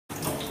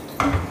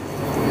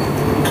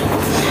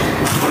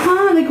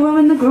grow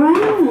in the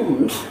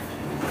ground.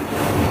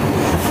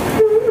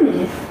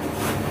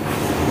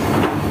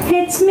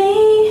 It's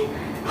me.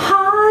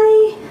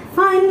 Hi,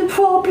 I'm the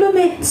problem,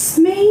 it's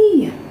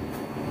me.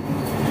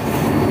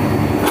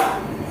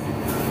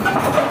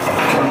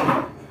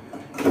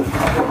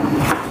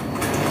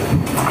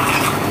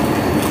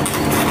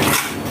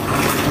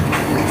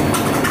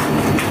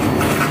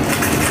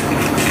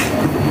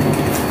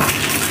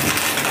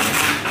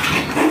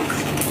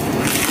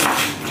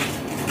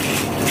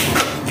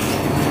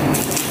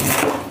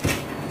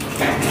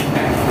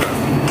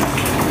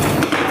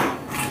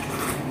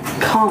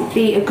 Can't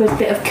beat a good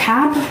bit of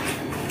cab.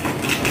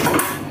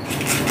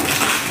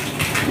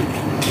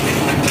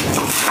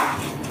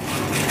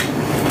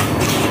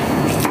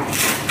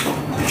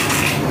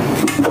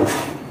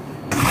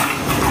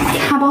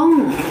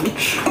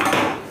 Cabbage.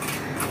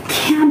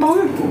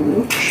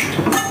 Cabbage.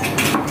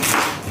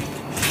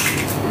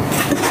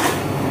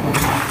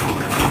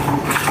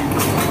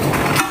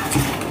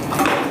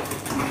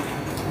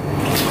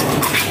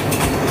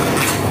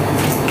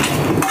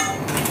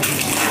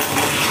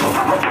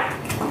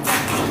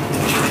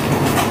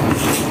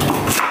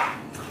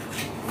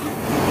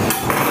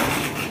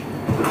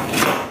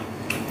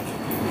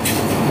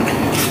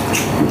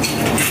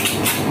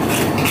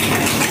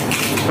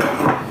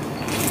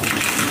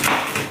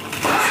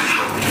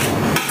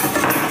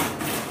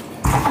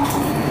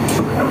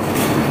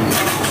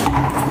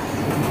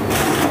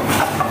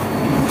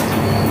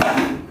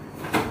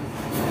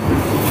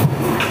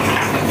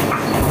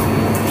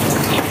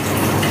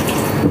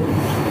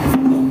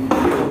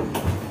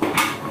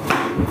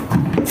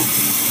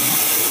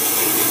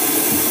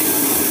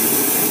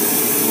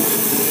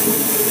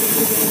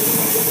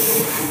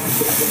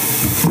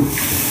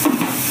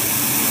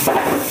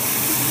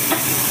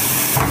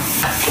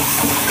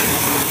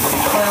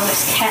 Boil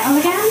this kettle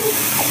again.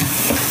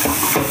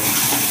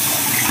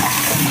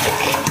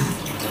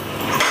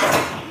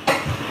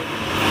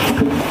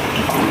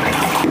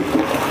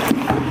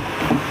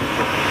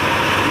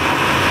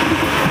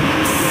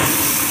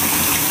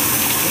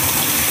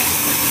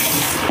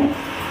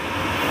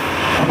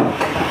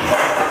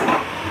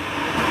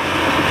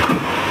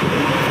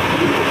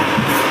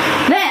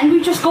 Then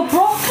we just got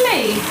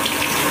broccoli.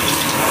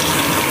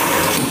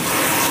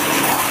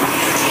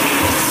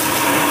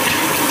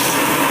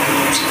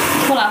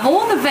 We'll have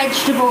all the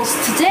vegetables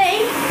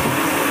today.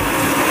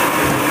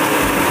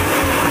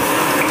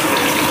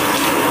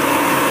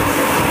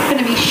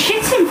 Gonna be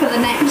shitting for the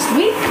next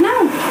week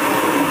now.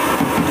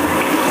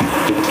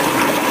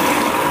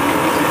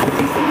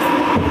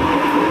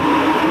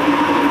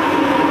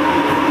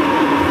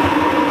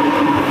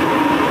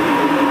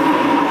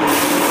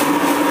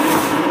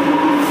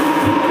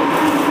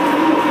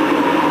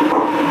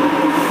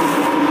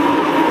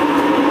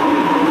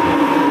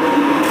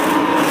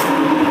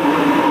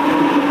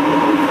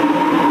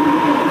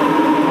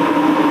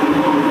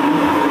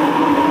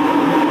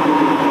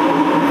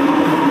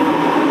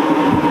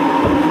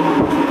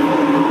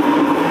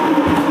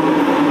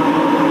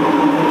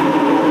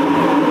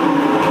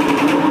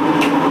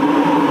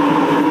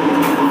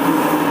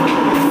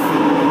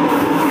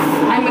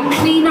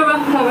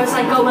 As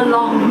I go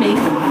along me.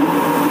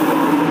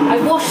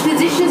 I wash the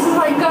dishes as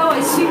I go,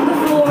 I sweep the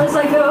floor as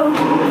I go.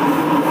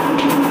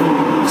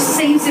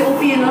 Saves it all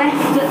being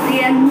left at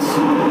the end.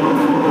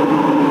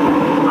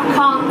 I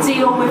can't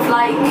deal with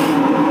like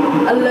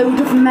a load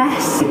of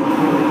mess.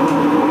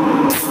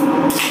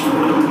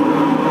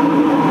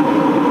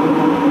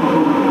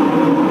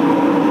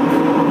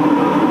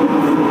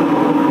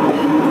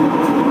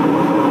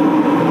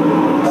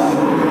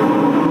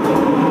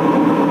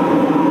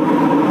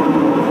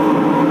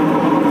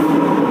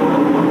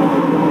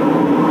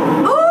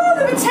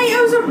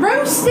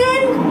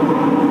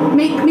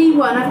 Make me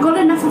one. I've got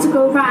enough to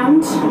go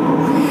round.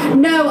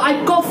 No,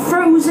 I've got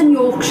frozen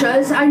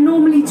Yorkshires. I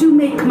normally do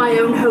make my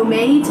own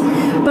homemade,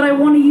 but I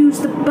want to use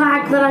the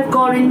bag that I've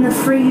got in the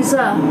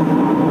freezer.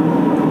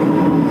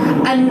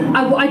 And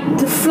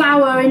the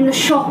flour in the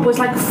shop was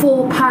like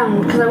 £4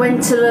 because I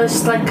went to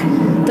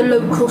the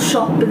local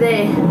shop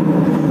there.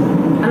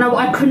 And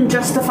I couldn't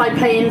justify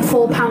paying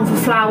 £4 for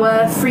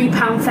flour,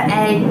 £3 for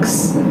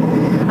eggs.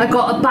 I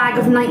got a bag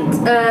of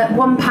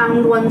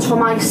 £1 ones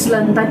from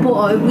Iceland. I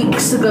bought it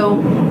weeks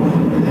ago.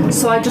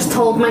 So I just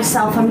told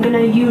myself I'm going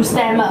to use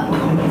them up.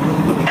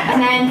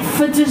 And then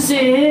for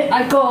dessert,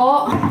 I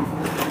got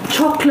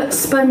chocolate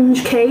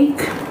sponge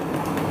cake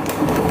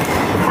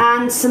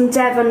and some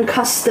Devon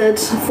custard.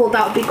 I thought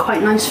that would be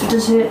quite nice for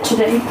dessert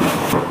today.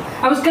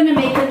 I was going to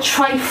make a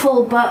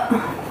trifle, but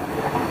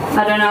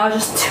I don't know, I was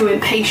just too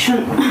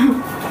impatient.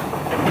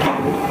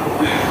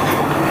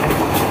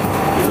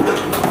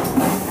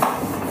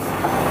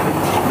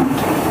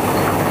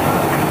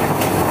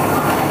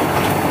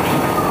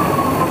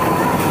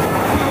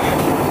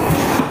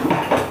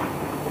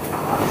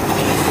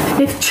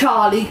 If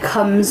Charlie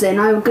comes in,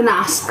 I'm gonna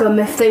ask them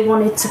if they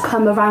wanted to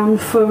come around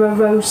for a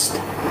roast.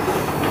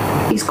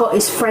 He's got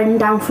his friend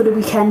down for the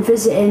weekend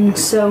visiting,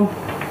 so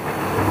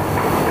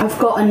I've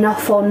got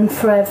enough on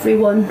for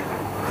everyone.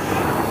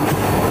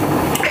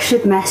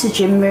 should message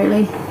him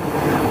really,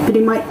 but he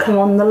might come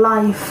on the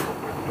live.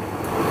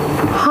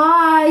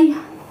 Hi!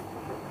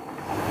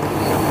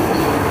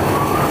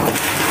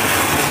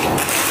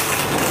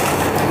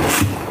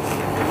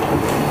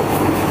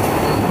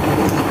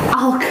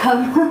 I'll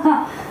come.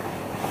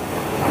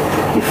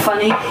 You're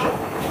funny.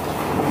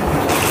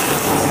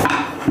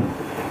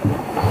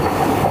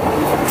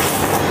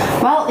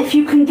 Well, if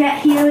you can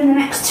get here in the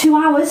next 2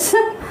 hours,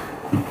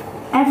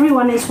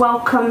 everyone is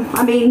welcome.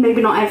 I mean,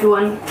 maybe not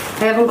everyone.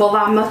 I haven't got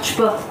that much,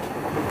 but...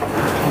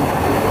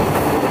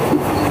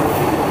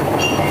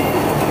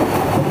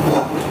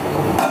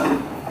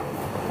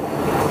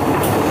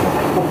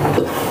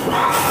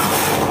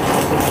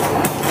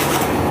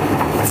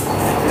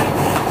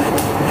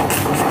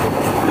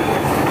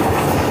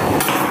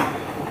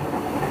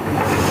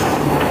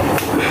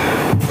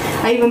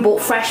 I even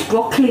bought fresh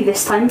broccoli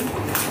this time.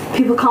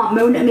 People can't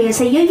moan at me and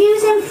say, you're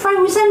using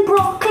frozen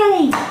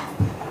broccoli.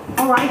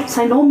 Alright,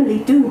 I normally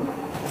do.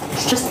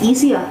 It's just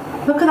easier.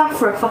 Look at that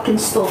for a fucking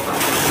stalk.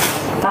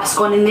 That's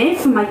gone in there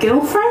for my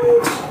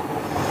girlfriend.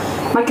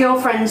 My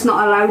girlfriend's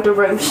not allowed a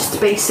roast,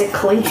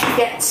 basically. She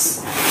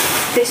gets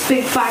this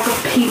big bag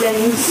of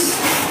peelings.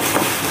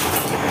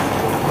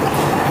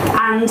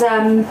 And,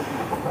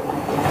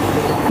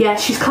 yeah,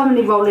 she's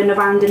currently rolling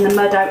around in the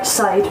mud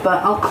outside,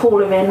 but I'll call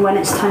her in when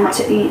it's time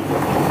to eat.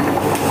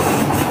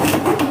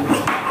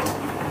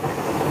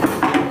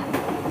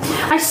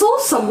 I saw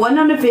someone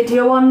on a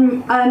video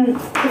on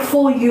the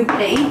For You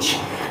page,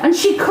 and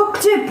she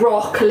cooked her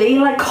broccoli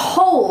like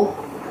whole.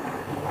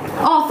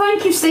 Oh,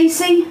 thank you,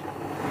 Stacey.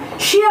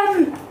 She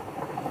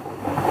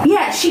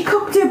yeah, she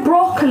cooked her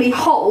broccoli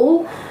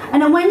whole,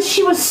 and then when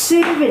she was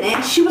serving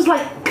it, she was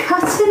like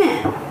cutting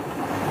it.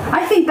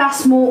 I think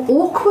that's more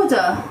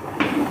awkwarder.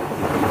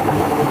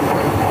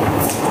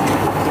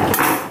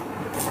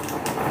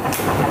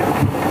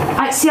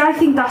 I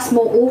think that's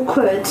more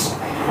awkward.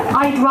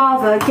 I'd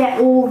rather get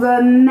all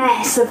the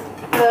mess of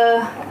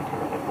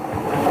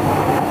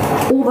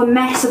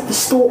the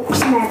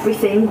stalks and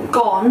everything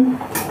gone.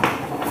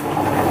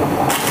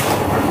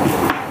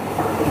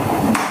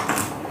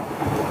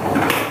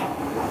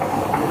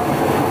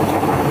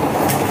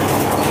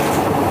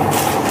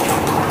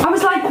 I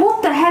was like,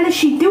 what the hell is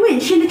she doing?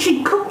 She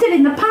literally cooked it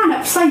in the pan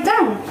upside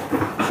down.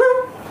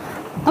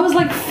 I was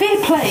like, fair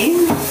play.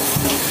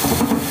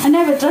 I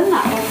never done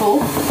that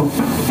before.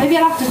 Maybe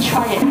I'll have to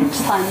try it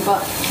next time,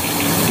 but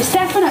it's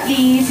definitely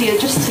easier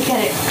just to get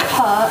it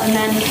cut and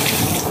then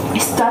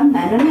it's done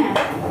then, isn't it?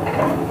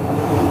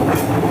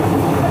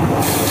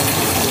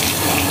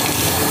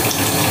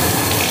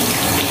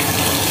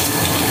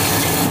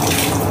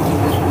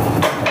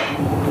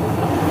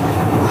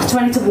 Do I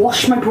need to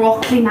wash my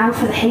broccoli now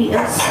for the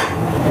haters?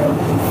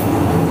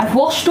 I've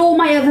washed all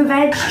my other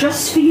veg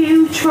just for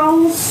you,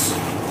 trolls.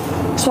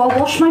 So I'll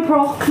wash my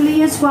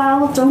broccoli as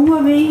well, don't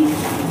worry.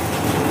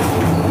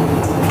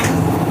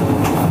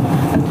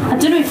 I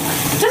don't know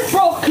if, does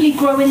broccoli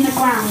grow in the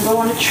ground or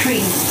on a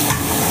tree?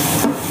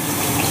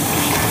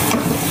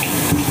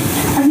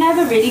 I've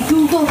never really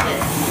Googled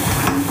it.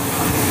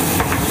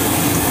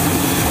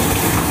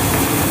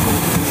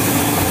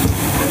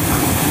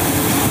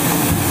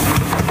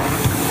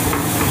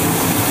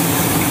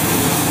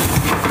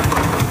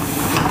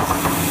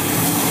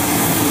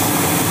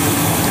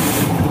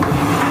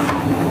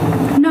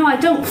 No, I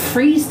don't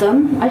freeze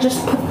them, I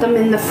just put them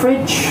in the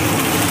fridge.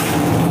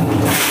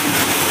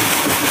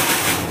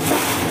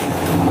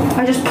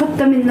 I just put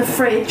them in the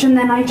fridge and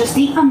then I just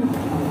eat them.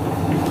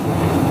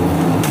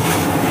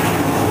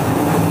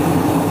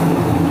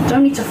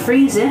 Don't need to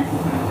freeze it.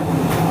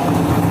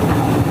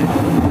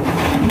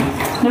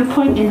 No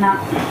point in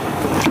that.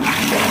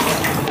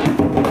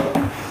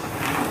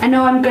 I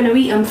know I'm going to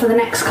eat them for the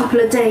next couple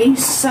of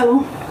days,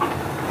 so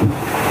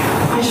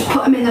I just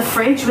put them in the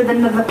fridge with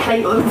another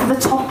plate over the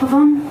top of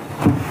them.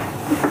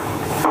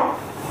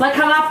 Like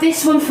I'll have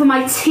this one for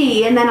my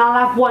tea and then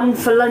I'll have one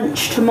for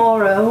lunch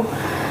tomorrow.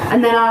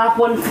 And then I'll have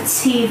one for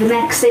tea the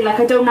next day. Like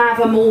I don't have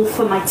them all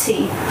for my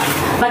tea.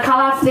 Like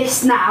I'll have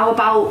this now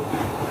about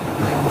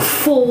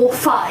 4,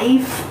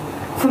 5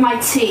 for my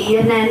tea,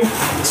 and then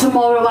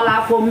tomorrow I'll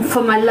have one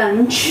for my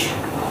lunch.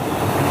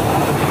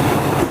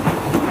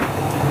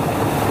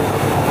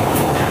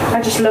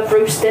 I just love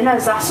roast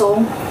dinners, that's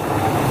all.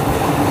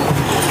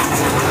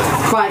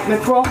 Right, my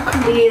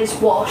broccoli is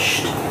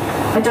washed.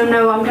 I don't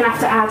know, I'm gonna have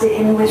to add it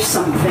in with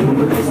something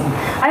because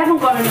I haven't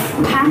got enough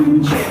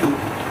pan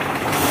to.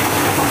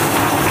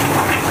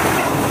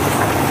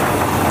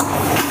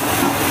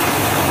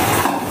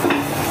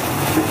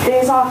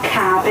 There's our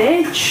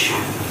cabbage.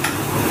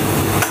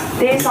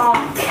 There's our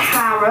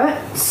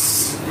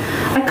carrots.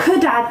 I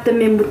could add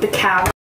them in with the carrots.